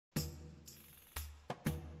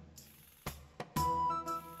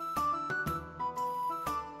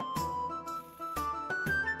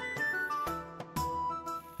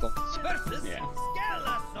versus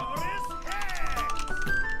Skelesaurus Hex.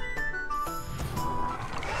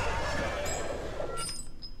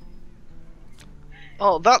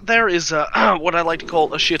 Oh, that there is what I like to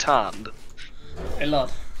call a shit hand. A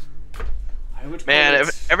lot. I would Man,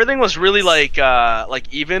 everything was really like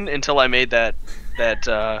even until I made that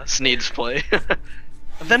Sneeds play.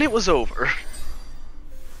 And then it was over.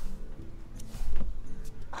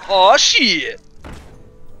 Oh shit!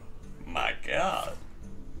 My god.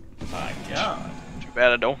 My god. Too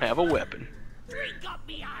bad I don't have a weapon.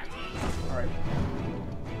 Alright.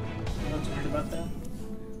 What's weird about that?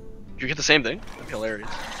 Did you get the same thing? That'd be hilarious.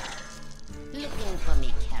 Looking for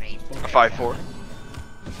me, carried. A 5-4.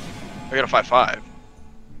 I got a 5-5.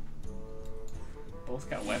 Both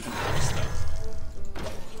got weapon stuff.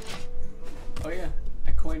 Oh yeah,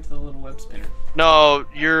 I coined the little web spinner. No,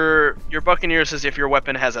 your Buccaneer says if your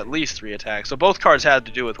weapon has at least 3 attacks. So both cards had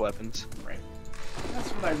to do with weapons. Right. That's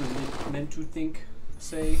what I really meant to think,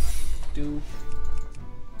 say, do.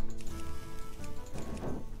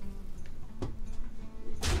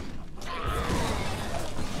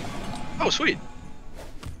 Oh, sweet.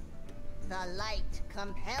 The light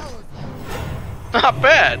compels you. Not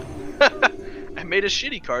bad. I made a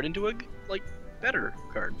shitty card into a like better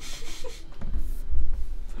card.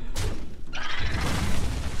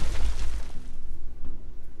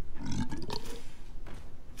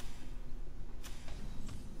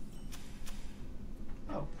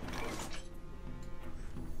 Oh.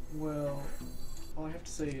 Well, all I have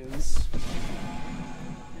to say is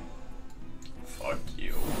fuck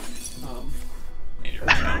you. And your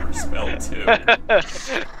counter spell too.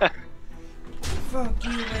 Fuck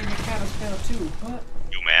you and your counter spell too, but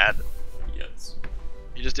You mad? yes.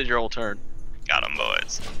 You just did your whole turn. Got 'em,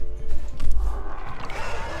 boys.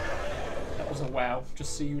 That was a wow,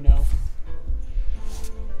 just so you know.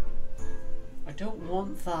 I don't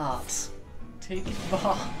want that. Take it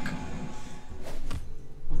back.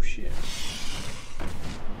 Oh shit.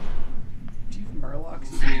 Do you have Murlocs?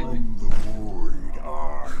 From the void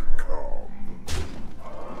I come.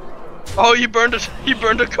 Oh, you burned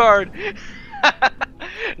a card.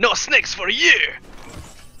 No snakes for you.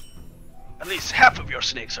 At least half of your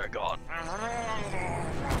snakes are gone.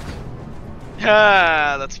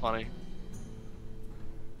 Ah, that's funny.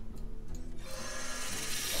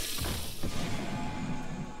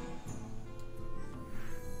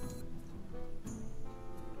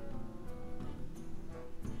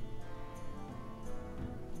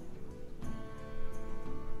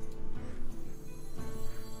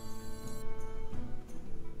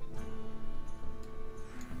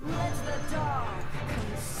 Let the dark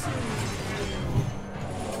consume you.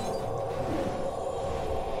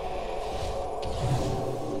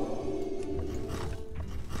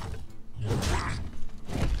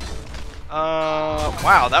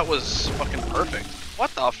 Wow, that was fucking perfect. What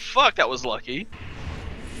the fuck? That was lucky.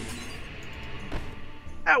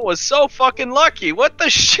 That was so fucking lucky. What the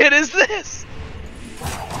shit is this?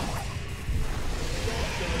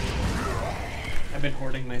 I've been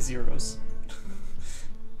hoarding my zeros.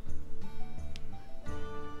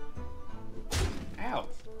 Ow.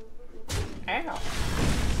 Ow.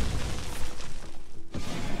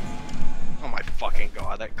 Oh my fucking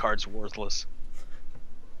god, that card's worthless.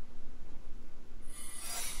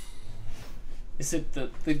 Is it the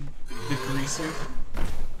greaser?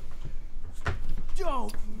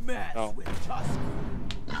 Don't mess Oh. with Tusk.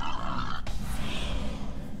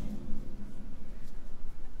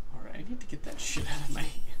 Alright, I need to get that shit out of my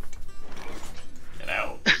hand. Get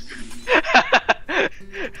out.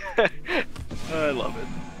 I love it.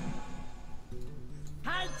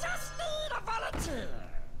 I just need a volunteer.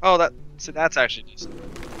 Oh, that's actually decent.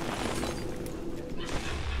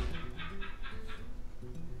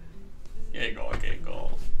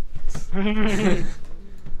 Giggle. For the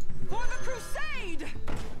crusade.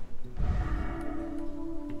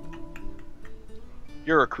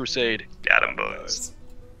 You're a crusade. Got 'em, boys.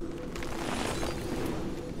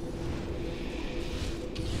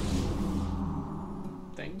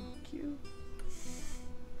 Thank you.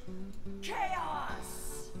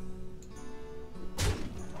 Chaos.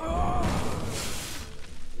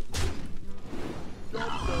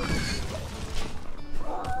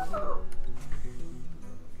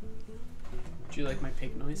 Do you like my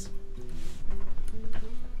pig noise?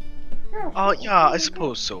 Oh, yeah, I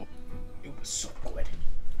suppose so. It was so good.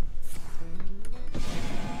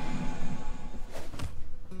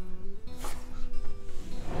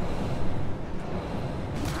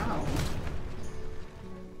 Wow.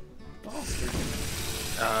 Bastard.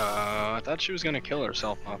 I thought she was gonna kill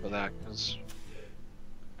herself off of that, because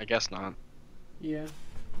I guess not. Yeah.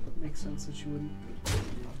 Makes sense that you wouldn't.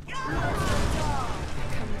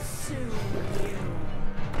 Consume you.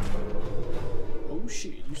 Oh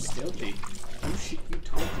shit, you stealthy. Oh shit, you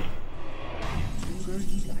taunty. Oh girl,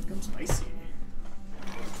 you like them spicy.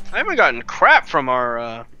 I haven't gotten crap from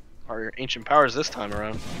our ancient powers this time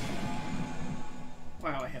around.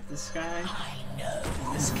 Wow, I have this guy.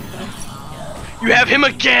 And this guy. You have him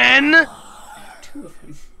again? Two of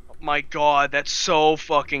him. Oh my god, that's so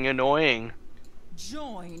fucking annoying.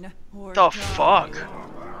 Join or The die. fuck?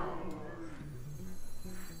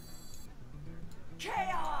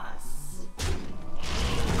 Chaos.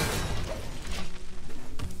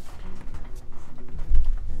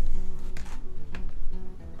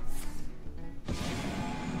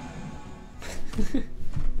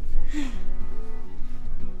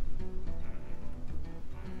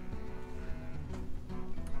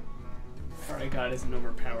 Our god isn't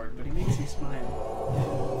overpowered, but he makes you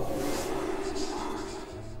smile.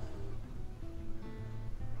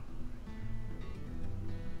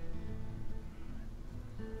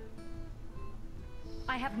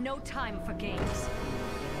 I have no time for games.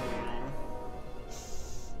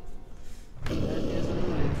 That is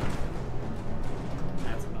annoying.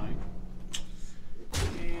 That's annoying.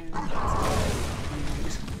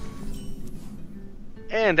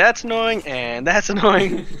 And that's annoying, and that's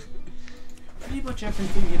annoying. Pretty much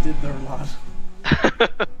everything you did there, lad.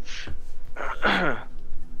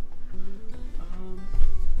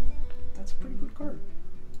 That's a pretty good card.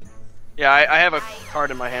 Yeah, I have a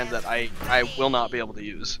card in my hand that I will not be able to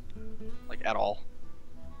use. Like, at all.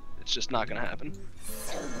 It's just not gonna happen.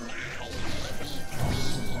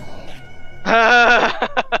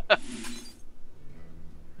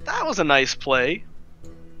 That was a nice play.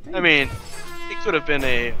 I mean, it could have been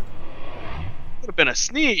a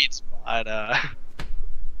sneeze, but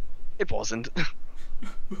it wasn't.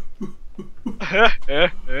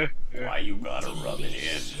 Why you gotta rub it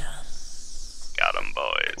in? Got 'em,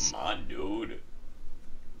 boys. Come on, dude.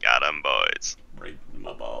 Got 'em, boys. Break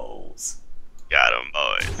my balls. Got 'em,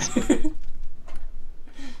 boys.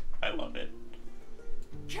 I love it.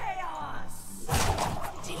 Chaos.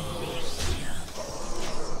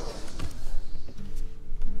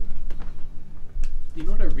 You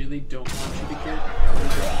know what I really don't want you to get?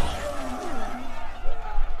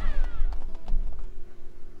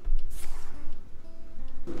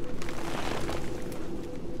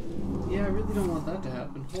 Yeah, I really don't want that to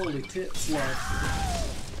happen. Holy tits, lad.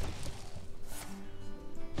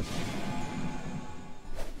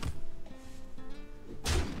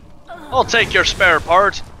 I'll take your spare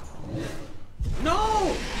part.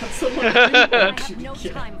 No! That's the one I didn't I want you have to no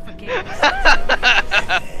get. time for games.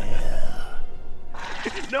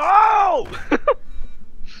 No!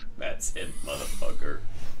 That's it, motherfucker.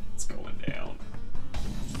 It's going down.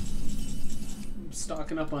 I'm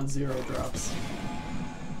stocking up on 0 drops.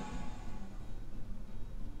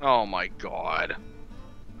 Oh my god.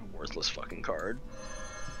 A worthless fucking card.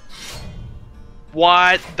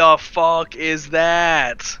 What the fuck is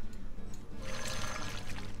that?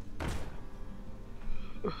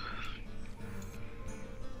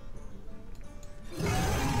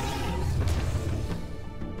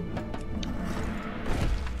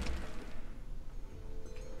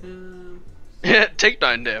 Take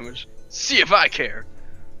 9 damage. See if I care.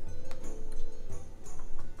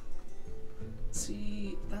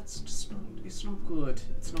 See, that's just not, it's not good.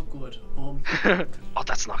 It's not good. Oh,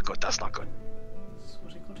 that's not good. That's not good. So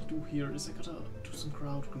what I gotta do here is I gotta do some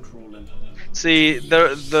crowd controlling. See,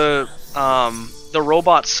 the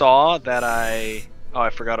robot saw that I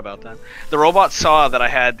forgot about that. The robot saw that I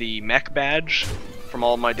had the mech badge from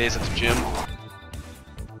all my days at the gym.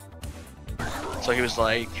 So he was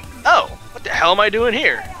like, "Oh, what the hell am I doing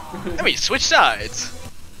here? Let me switch sides."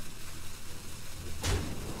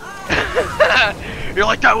 You're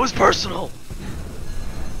like, that was personal.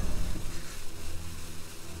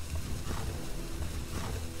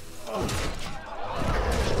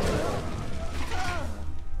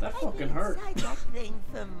 That fucking hurt. I got thing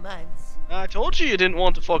for months. I told you didn't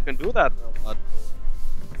want to fucking do that, though, bud.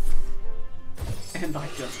 And I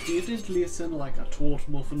just didn't listen like a torch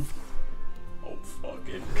muffin. Oh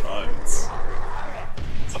fucking cunts.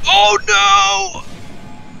 Oh no!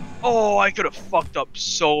 Oh, I could have fucked up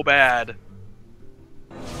so bad.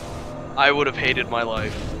 I would have hated my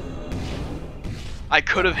life. I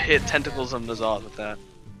could have hit Tentacles of N'Zoth with that.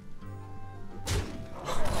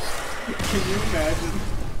 Can you imagine?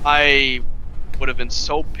 I would have been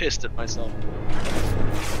so pissed at myself. I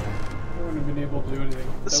wouldn't have been able to do anything.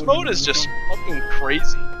 This That would've mode been is really just fun. fucking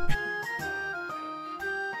crazy.